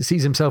that he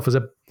sees himself as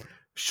a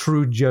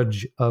shrewd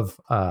judge of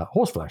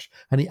horseflesh,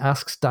 and he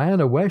asks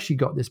Diana where she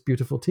got this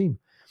beautiful team.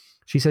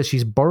 She says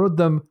she's borrowed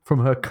them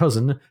from her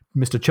cousin,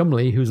 Mr.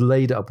 Chumley, who's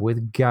laid up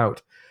with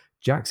gout.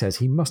 Jack says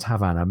he must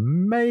have an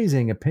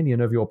amazing opinion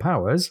of your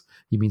powers.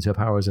 He means her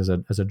powers as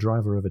a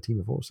driver of a team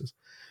of horses.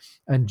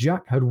 And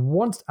Jack had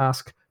once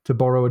asked to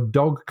borrow a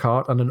dog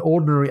cart and an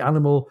ordinary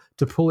animal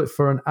to pull it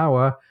for an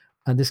hour,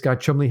 and this guy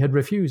Chumley had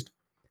refused.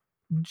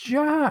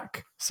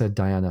 Jack, said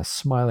Diana,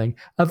 smiling,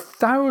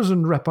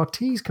 1,000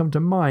 repartees come to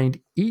mind,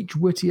 each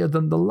wittier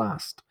than the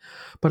last.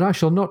 But I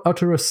shall not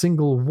utter a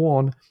single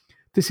one.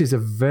 This is a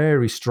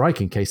very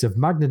striking case of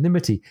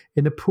magnanimity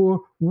in a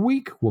poor,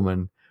 weak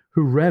woman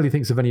who rarely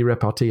thinks of any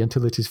repartee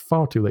until it is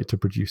far too late to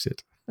produce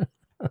it.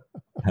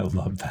 I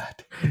love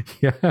that.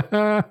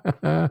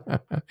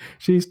 Yeah.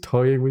 She's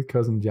toying with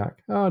cousin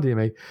Jack. Oh, dear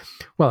me.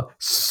 Well,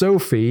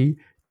 Sophie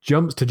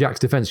jumps to Jack's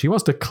defense. She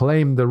wants to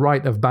claim the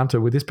right of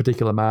banter with this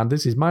particular man.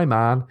 This is my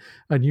man,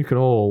 and you can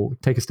all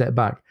take a step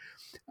back.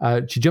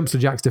 She jumps to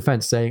Jack's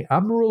defense, saying,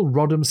 Admiral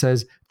Rodham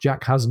says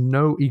Jack has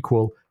no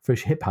equal for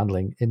ship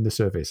handling in the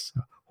service.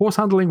 Horse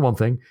handling, one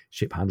thing,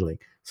 ship handling,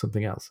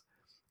 something else.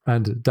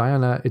 And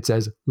Diana, it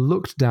says,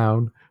 looked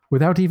down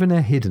without even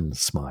a hidden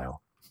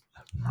smile.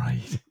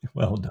 Right.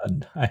 Well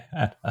done,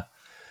 Diana.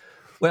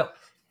 Well,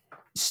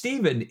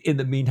 Stephen, in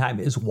the meantime,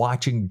 is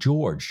watching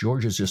George.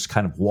 George is just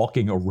kind of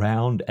walking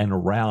around and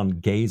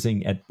around,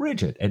 gazing at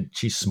Bridget. And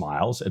she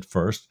smiles at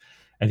first,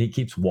 and he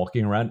keeps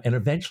walking around. And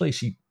eventually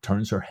she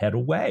turns her head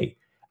away.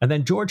 And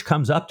then George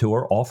comes up to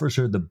her, offers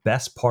her the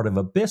best part of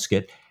a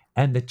biscuit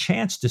and the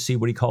chance to see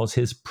what he calls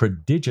his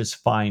prodigious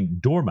fine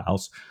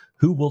dormouse,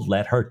 who will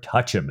let her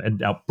touch him. And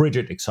now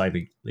Bridget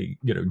excitedly,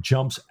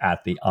 jumps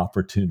at the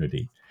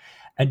opportunity.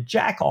 And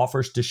Jack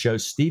offers to show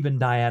Stephen,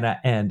 Diana,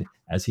 and,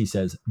 as he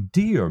says,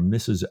 dear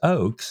Mrs.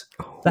 Oakes,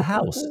 the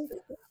house.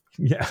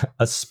 Yeah,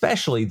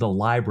 especially the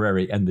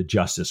library and the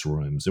justice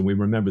rooms. And we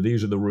remember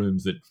these are the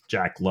rooms that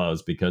Jack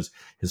loves because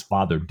his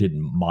father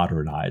didn't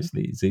modernize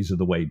these. These are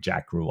the way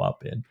Jack grew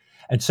up in.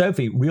 And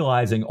Sophie,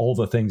 realizing all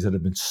the things that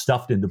have been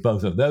stuffed into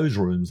both of those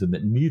rooms and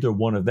that neither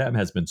one of them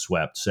has been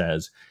swept,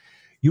 says,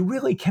 you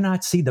really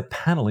cannot see the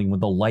paneling when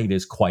the light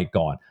is quite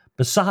gone.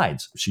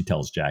 Besides, she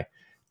tells Jack,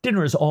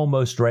 dinner is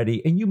almost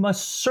ready, and you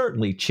must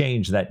certainly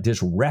change that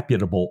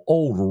disreputable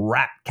old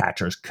rat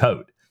catcher's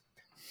coat.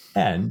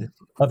 End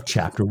of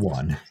chapter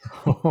 1.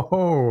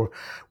 Oh,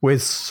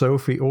 with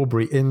Sophie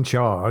Aubrey in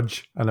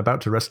charge and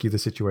about to rescue the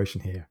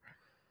situation here.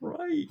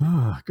 Right.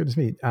 Oh, goodness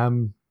me.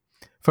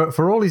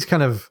 For all his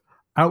kind of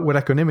outward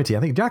equanimity,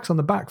 I think Jack's on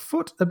the back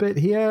foot a bit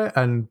here,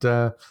 and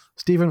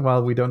Stephen,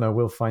 well, we don't know,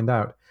 we'll find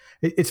out.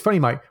 It's funny,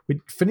 Mike, we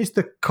finished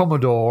the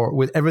Commodore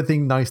with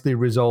everything nicely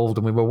resolved,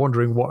 and we were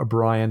wondering what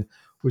O'Brien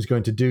was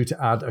going to do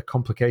to add a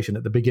complication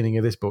at the beginning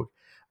of this book.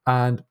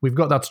 And we've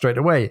got that straight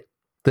away.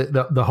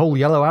 The whole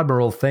Yellow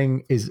Admiral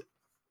thing is,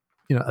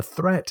 a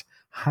threat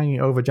hanging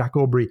over Jack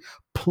Aubrey.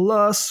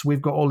 Plus,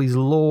 we've got all these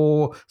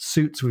law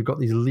suits. We've got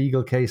these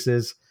legal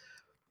cases.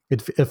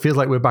 It feels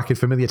like we're back in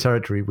familiar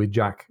territory with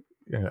Jack,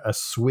 a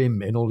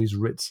swim in all these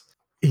writs.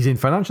 He's in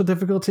financial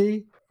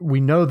difficulty. We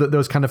know that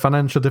those kind of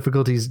financial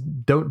difficulties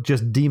don't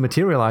just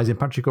dematerialize in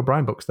Patrick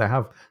O'Brien books. They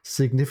have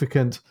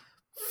significant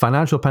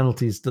financial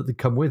penalties that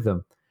come with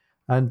them.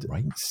 And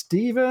right.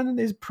 Stephen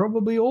is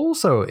probably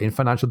also in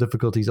financial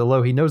difficulties,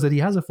 although he knows that he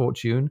has a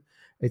fortune.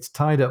 It's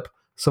tied up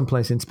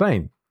someplace in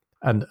Spain.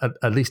 And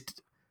at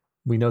least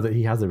we know that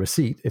he has the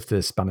receipt if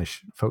the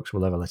Spanish folks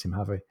will ever let him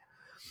have it.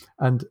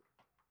 And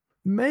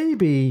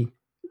maybe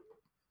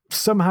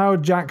somehow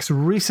Jack's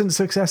recent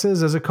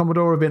successes as a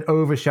Commodore have been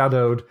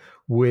overshadowed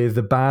with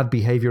the bad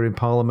behavior in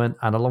Parliament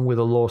and along with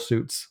the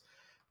lawsuits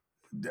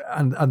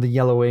and the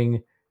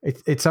yellowing.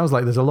 It sounds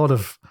like there's a lot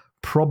of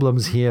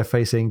problems here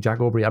facing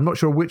Jack Aubrey. I'm not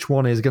sure which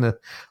one is going to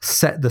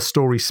set the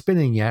story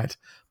spinning yet,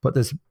 but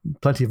there's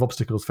plenty of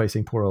obstacles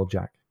facing poor old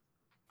Jack.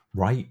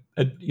 Right.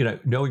 And,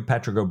 knowing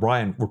Patrick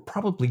O'Brien, we're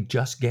probably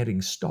just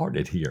getting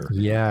started here.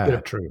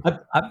 Yeah, true.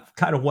 I'm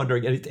kind of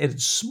wondering, and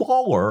it's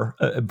smaller,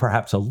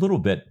 perhaps a little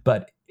bit,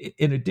 but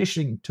in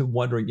addition to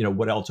wondering,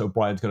 what else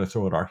O'Brien's going to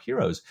throw at our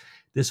heroes,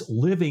 this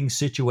living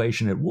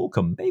situation at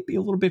Woolcombe may be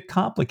a little bit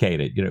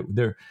complicated.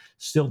 There are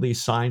still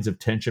these signs of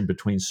tension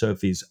between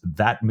Sophie's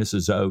that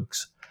Mrs.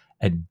 Oakes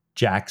and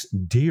Jack's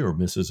dear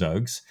Mrs.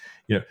 Oakes.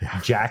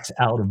 Jack's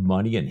out of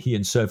money, and he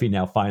and Sophie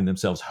now find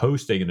themselves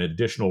hosting an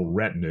additional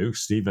retinue,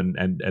 Stephen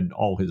and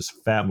all his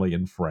family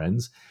and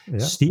friends. Yeah.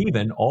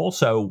 Stephen,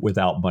 also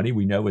without money,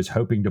 we know is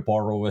hoping to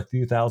borrow a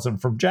few thousand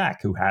from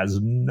Jack, who has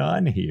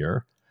none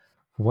here.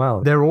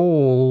 Well, they're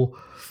all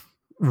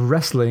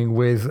wrestling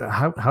with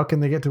how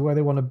can they get to where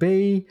they want to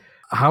be?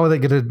 How are they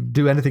going to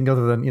do anything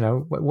other than,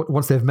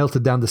 once they've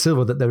melted down the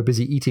silver that they're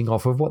busy eating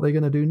off of, what they're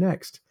going to do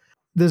next?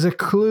 There's a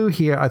clue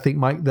here, I think,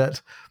 Mike,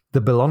 that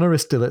the Bellona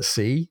is still at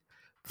sea.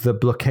 The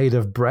blockade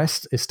of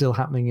Brest is still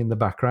happening in the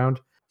background.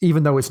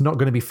 Even though it's not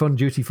going to be fun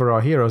duty for our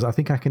heroes, I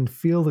think I can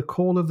feel the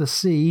call of the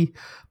sea.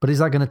 But is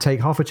that going to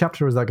take half a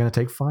chapter or is that going to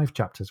take 5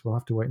 chapters? We'll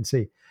have to wait and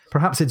see.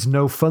 Perhaps it's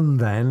no fun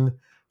then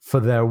for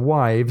their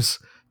wives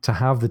to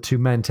have the 2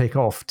 men take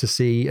off to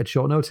sea at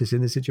short notice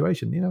in this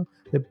situation.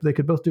 They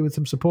could both do with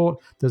some support.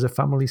 There's a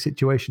family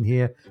situation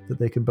here that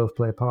they can both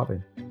play a part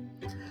in.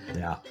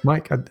 Yeah.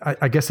 Mike,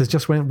 I guess there's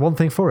just one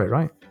thing for it,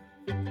 right?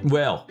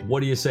 Well, what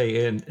do you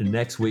say in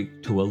next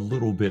week to a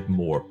little bit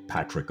more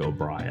Patrick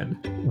O'Brian?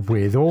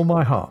 With all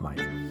my heart, Mike.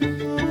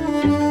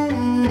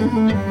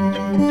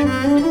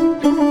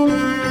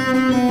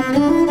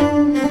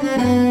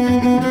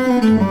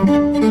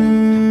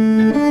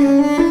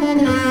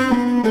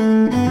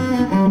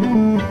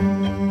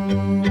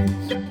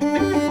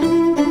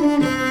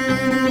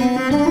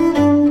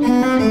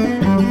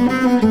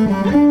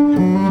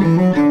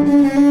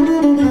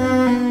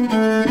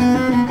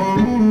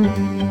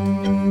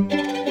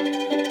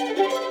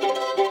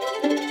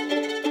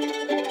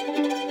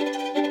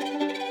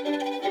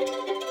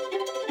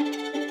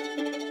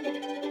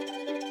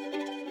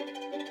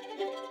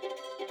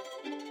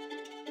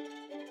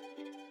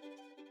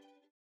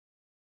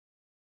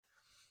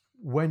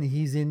 When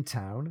he's in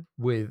town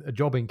with a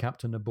jobbing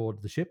captain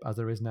aboard the ship, as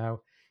there is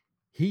now,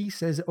 he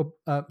says,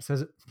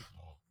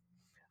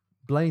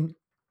 Blaine,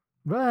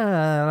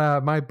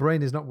 my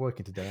brain is not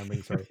working today. I'm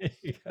really sorry.